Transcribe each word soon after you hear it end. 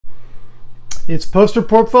It's poster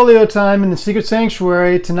portfolio time in the Secret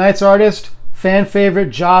Sanctuary. Tonight's artist, fan favorite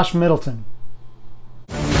Josh Middleton.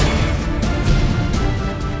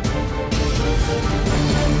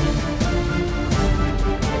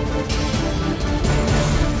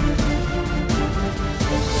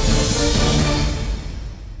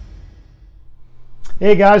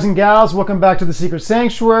 Hey guys and gals, welcome back to the Secret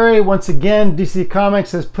Sanctuary. Once again, DC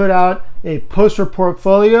Comics has put out a poster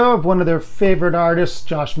portfolio of one of their favorite artists,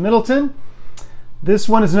 Josh Middleton. This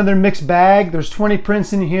one is another mixed bag. There's 20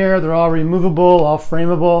 prints in here. They're all removable, all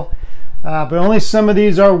frameable, but only some of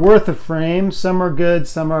these are worth a frame. Some are good,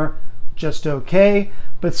 some are just okay,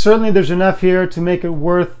 but certainly there's enough here to make it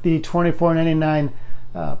worth the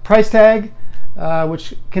 $24.99 price tag,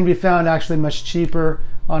 which can be found actually much cheaper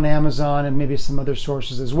on Amazon and maybe some other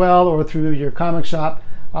sources as well, or through your comic shop.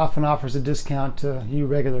 Often offers a discount to you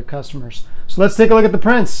regular customers. So let's take a look at the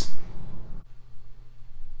prints.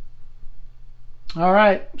 All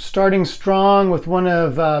right, starting strong with one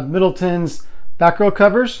of Middleton's Batgirl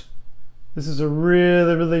covers. This is a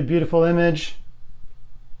really beautiful image.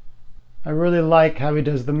 I really like how he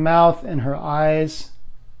does the mouth and her eyes.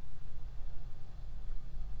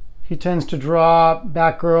 He tends to draw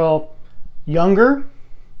Batgirl younger,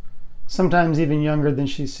 sometimes even younger than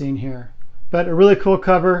she's seen here. But a really cool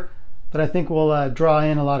cover that I think will draw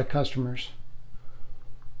in a lot of customers.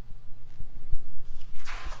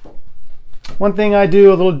 One thing I do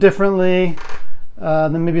a little differently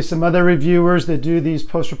than maybe some other reviewers that do these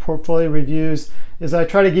poster portfolio reviews is I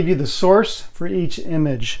try to give you the source for each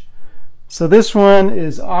image. So this one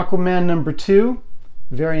is Aquaman #2,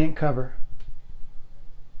 variant cover.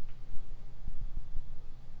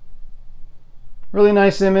 Really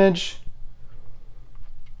nice image.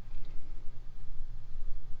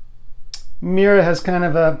 Mira has kind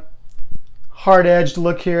of a hard-edged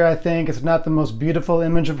look here, I think. It's not the most beautiful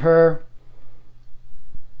image of her.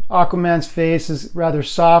 Aquaman's face is rather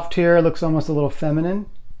soft here. It looks almost a little feminine.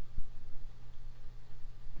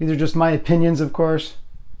 These are just my opinions, of course.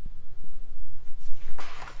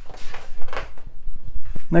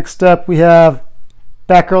 Next up, we have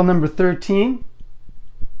Batgirl #13.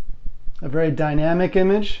 A very dynamic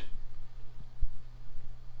image.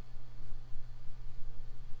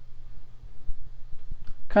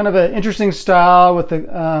 Kind of an interesting style with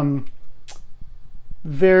a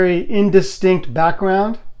very indistinct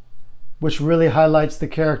background, which really highlights the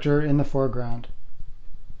character in the foreground.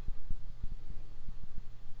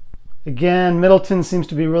 Again, Middleton seems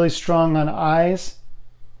to be really strong on eyes.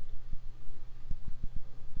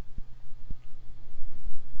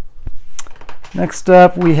 Next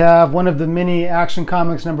up, we have one of the mini Action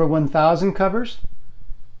Comics #1000 covers.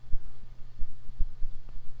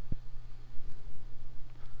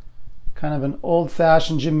 Kind of an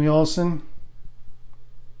old-fashioned Jimmy Olsen.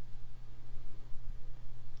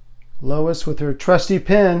 Lois with her trusty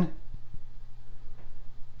pen.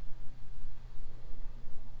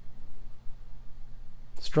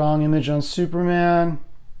 Strong image on Superman.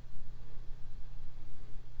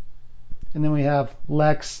 And then we have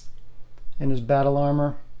Lex in his battle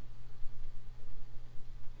armor.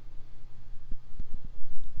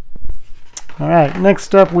 All right,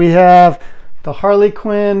 next up we have the Harley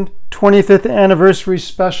Quinn 25th Anniversary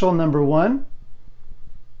Special #1.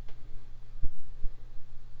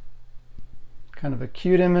 Kind of a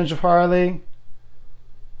cute image of Harley.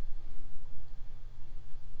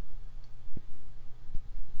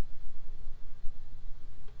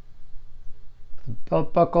 The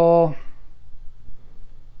belt buckle.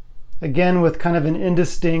 Again with kind of an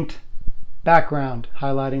indistinct background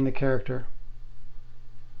highlighting the character.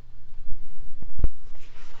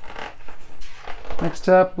 Next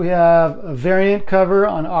up we have a variant cover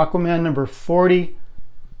on Aquaman #40.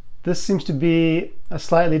 This seems to be a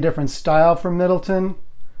slightly different style from Middleton,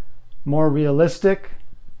 more realistic.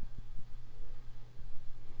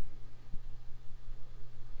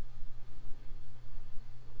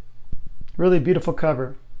 Really beautiful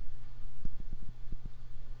cover.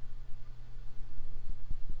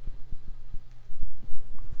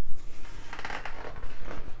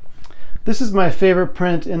 This is my favorite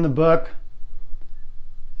print in the book.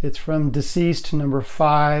 It's from Deceased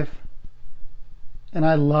 #5. And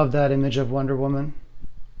I love that image of Wonder Woman.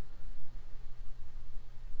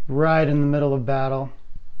 Right in the middle of battle,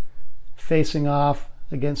 facing off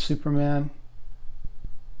against Superman.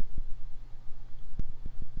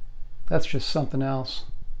 That's just something else.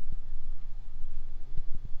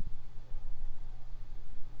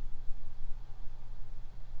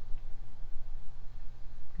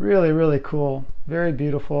 Really cool. Very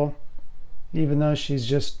beautiful. Even though she's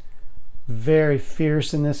just very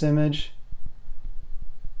fierce in this image.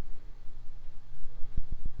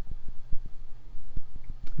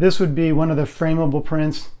 This would be one of the frameable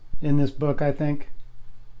prints in this book, I think.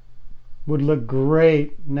 Would look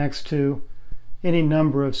great next to any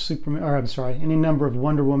number of any number of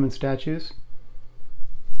Wonder Woman statues.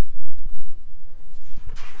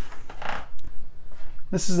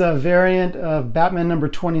 This is a variant of Batman number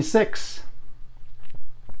 26.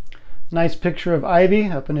 Nice picture of Ivy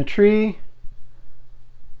up in a tree,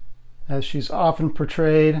 as she's often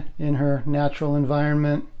portrayed in her natural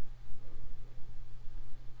environment.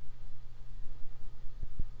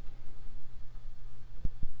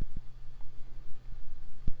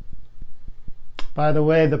 By the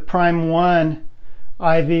way, the Prime 1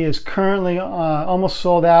 Ivy is currently almost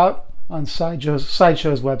sold out on Sideshow's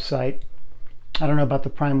website. I don't know about the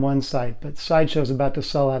Prime 1 site, but Sideshow's about to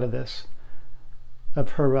sell out of this,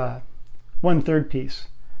 of her 1/3 piece.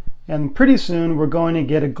 And pretty soon we're going to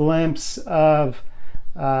get a glimpse of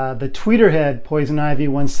the Tweederhead Poison Ivy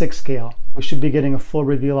 1/6 scale. We should be getting a full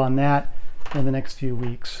reveal on that in the next few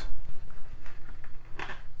weeks.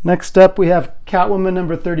 Next up, we have Catwoman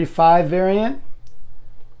number 35 variant.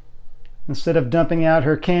 Instead of dumping out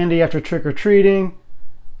her candy after trick-or-treating,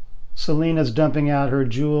 Selina's dumping out her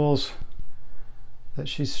jewels that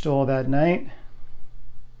she stole that night.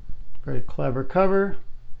 Very clever cover.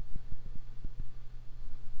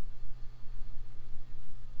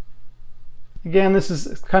 Again, this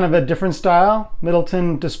is kind of a different style.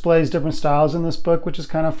 Middleton displays different styles in this book, which is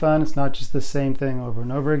kind of fun. It's not just the same thing over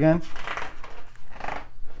and over again.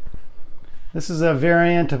 This is a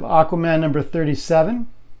variant of Aquaman number 37.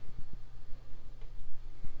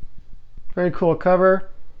 Very cool cover.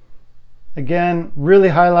 Again, really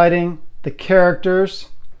highlighting the characters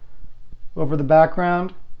over the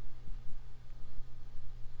background.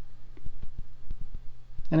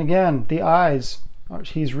 And again, the eyes.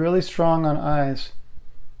 He's really strong on eyes.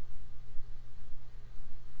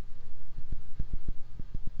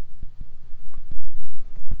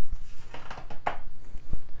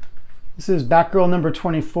 This is Batgirl number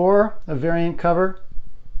 24, a variant cover.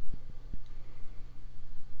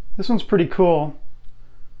 This one's pretty cool.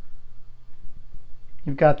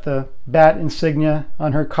 You've got the bat insignia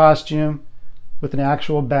on her costume with an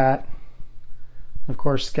actual bat. Of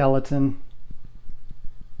course, skeleton.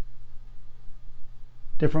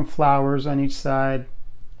 Different flowers on each side.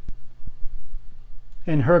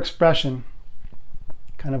 And her expression,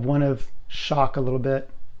 kind of one of shock a little bit.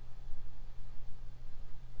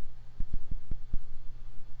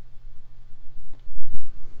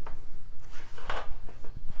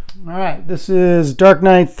 All right, this is Dark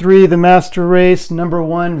Knight 3, The Master Race number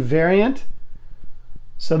 1 variant.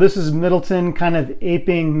 So this is Middleton kind of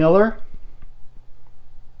aping Miller.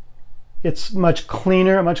 It's much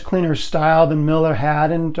cleaner, a much cleaner style than Miller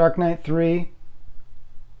had in Dark Knight 3.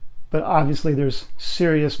 But obviously there's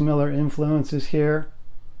serious Miller influences here.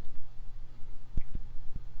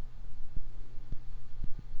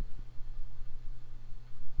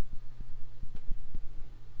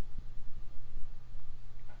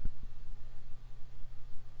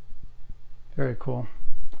 Very cool.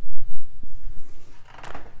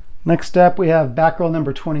 Next up, we have Batgirl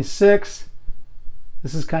number 26.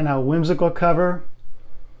 This is kind of a whimsical cover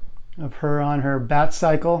of her on her bat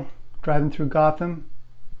cycle driving through Gotham.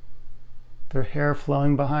 Her hair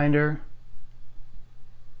flowing behind her.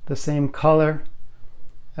 The same color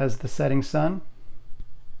as the setting sun.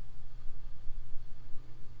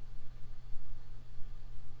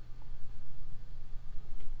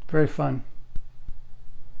 Very fun.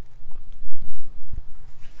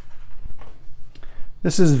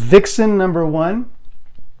 This is Vixen number 1.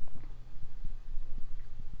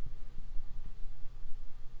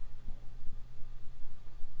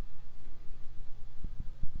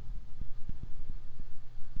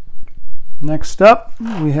 Next up,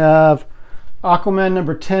 we have Aquaman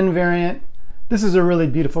number 10 variant. This is a really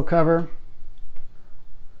beautiful cover.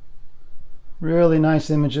 Really nice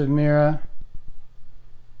image of Mira.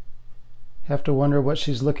 Have to wonder what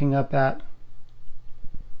she's looking up at.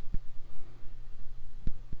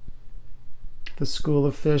 The school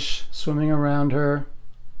of fish swimming around her.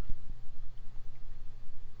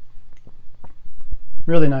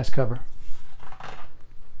 Really nice cover.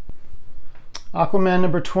 Aquaman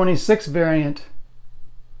number 26 variant.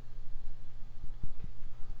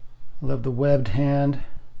 I love the webbed hand.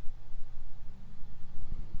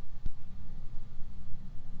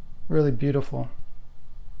 Really beautiful.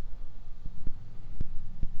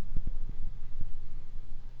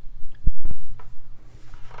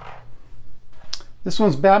 This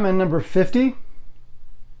one's Batman number 50.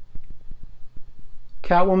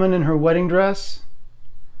 Catwoman in her wedding dress.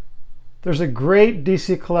 There's a great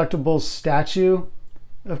DC Collectibles statue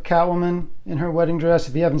of Catwoman in her wedding dress.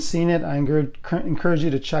 If you haven't seen it, I encourage you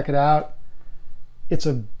to check it out. It's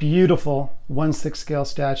a beautiful 1/6 scale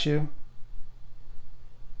statue.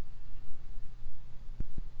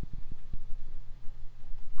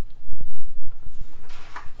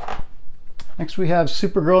 Next we have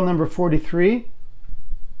Supergirl number 43,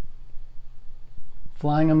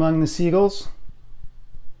 Flying Among the Seagulls.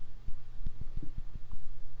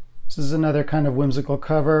 This is another kind of whimsical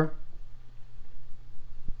cover.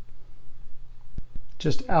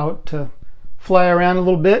 Just out to fly around a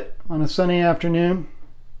little bit on a sunny afternoon.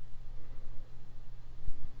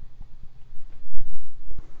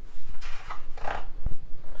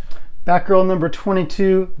 Batgirl number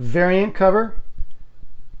 22 variant cover.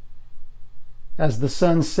 As the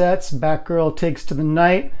sun sets, Batgirl takes to the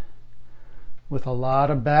night with a lot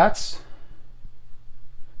of bats.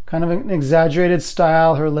 Kind of an exaggerated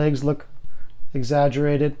style. Her legs look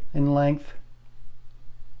exaggerated in length.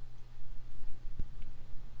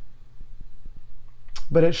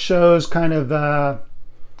 But it shows kind of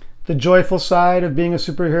the joyful side of being a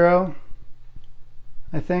superhero,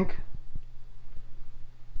 I think.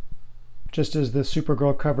 Just as the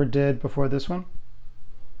Supergirl cover did before this one.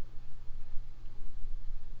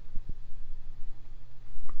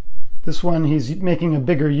 This one, he's making a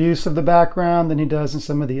bigger use of the background than he does in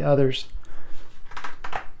some of the others.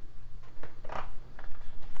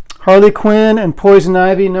 Harley Quinn and Poison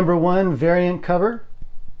Ivy number 1 variant cover.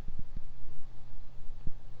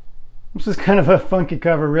 This is kind of a funky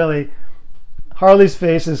cover, really. Harley's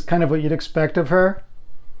face is kind of what you'd expect of her.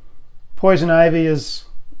 Poison Ivy is,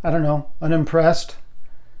 I don't know, unimpressed.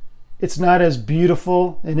 It's not as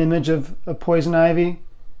beautiful an image of Poison Ivy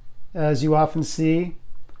as you often see,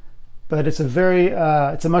 but it's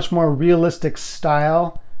a much more realistic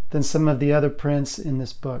style than some of the other prints in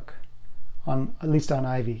this book, at least on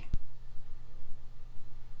Ivy.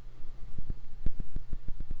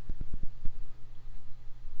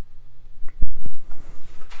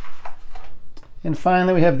 And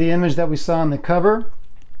finally, we have the image that we saw on the cover.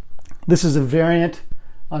 This is a variant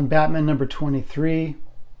on Batman number 23.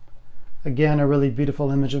 Again, a really beautiful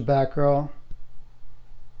image of Batgirl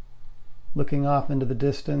looking off into the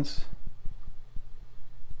distance.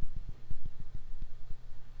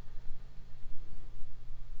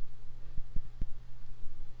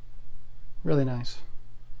 Really nice.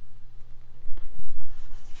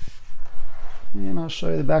 And I'll show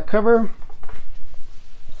you the back cover,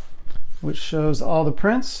 which shows all the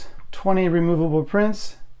prints, 20 removable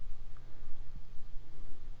prints.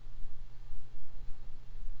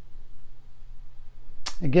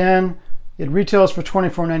 Again, it retails for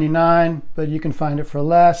 $24.99, but you can find it for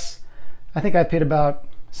less. I think I paid about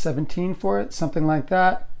 $17 for it, something like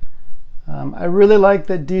that. I really like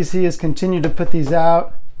that DC has continued to put these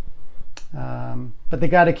out, but they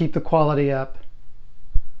got to keep the quality up.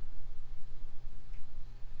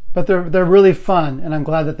 But they're really fun, and I'm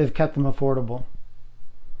glad that they've kept them affordable.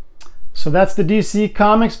 So that's the DC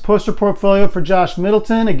Comics poster portfolio for Josh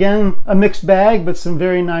Middleton. Again, a mixed bag, but some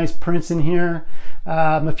very nice prints in here.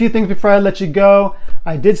 A few things before I let you go.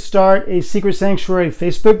 I did start a Secret Sanctuary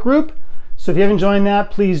Facebook group. So if you haven't joined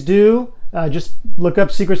that, please do. Just look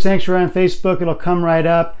up Secret Sanctuary on Facebook. It'll come right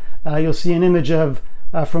up. You'll see an image of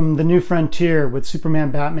from the New Frontier with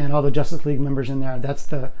Superman, Batman, all the Justice League members in there. That's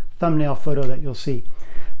the thumbnail photo that you'll see.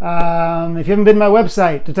 If you haven't been to my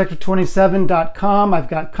website, detective27.com, I've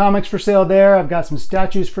got comics for sale there. I've got some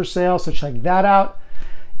statues for sale, so check that out.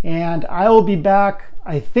 And I will be back,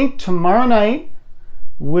 I think, tomorrow night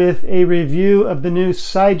with a review of the new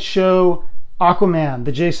Sideshow Aquaman,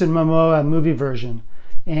 the Jason Momoa movie version.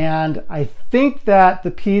 And I think that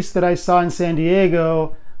the piece that I saw in San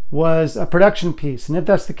Diego was a production piece. And if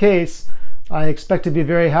that's the case, I expect to be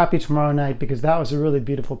very happy tomorrow night because that was a really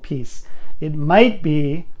beautiful piece. It might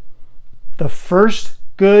be the first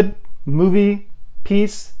good movie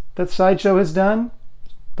piece that Sideshow has done.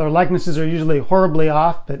 Their likenesses are usually horribly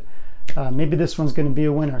off, but maybe this one's going to be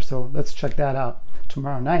a winner. So let's check that out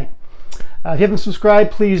tomorrow night. If you haven't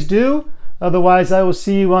subscribed, please do. Otherwise, I will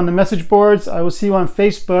see you on the message boards. I will see you on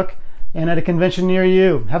Facebook and at a convention near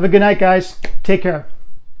you. Have a good night, guys. Take care.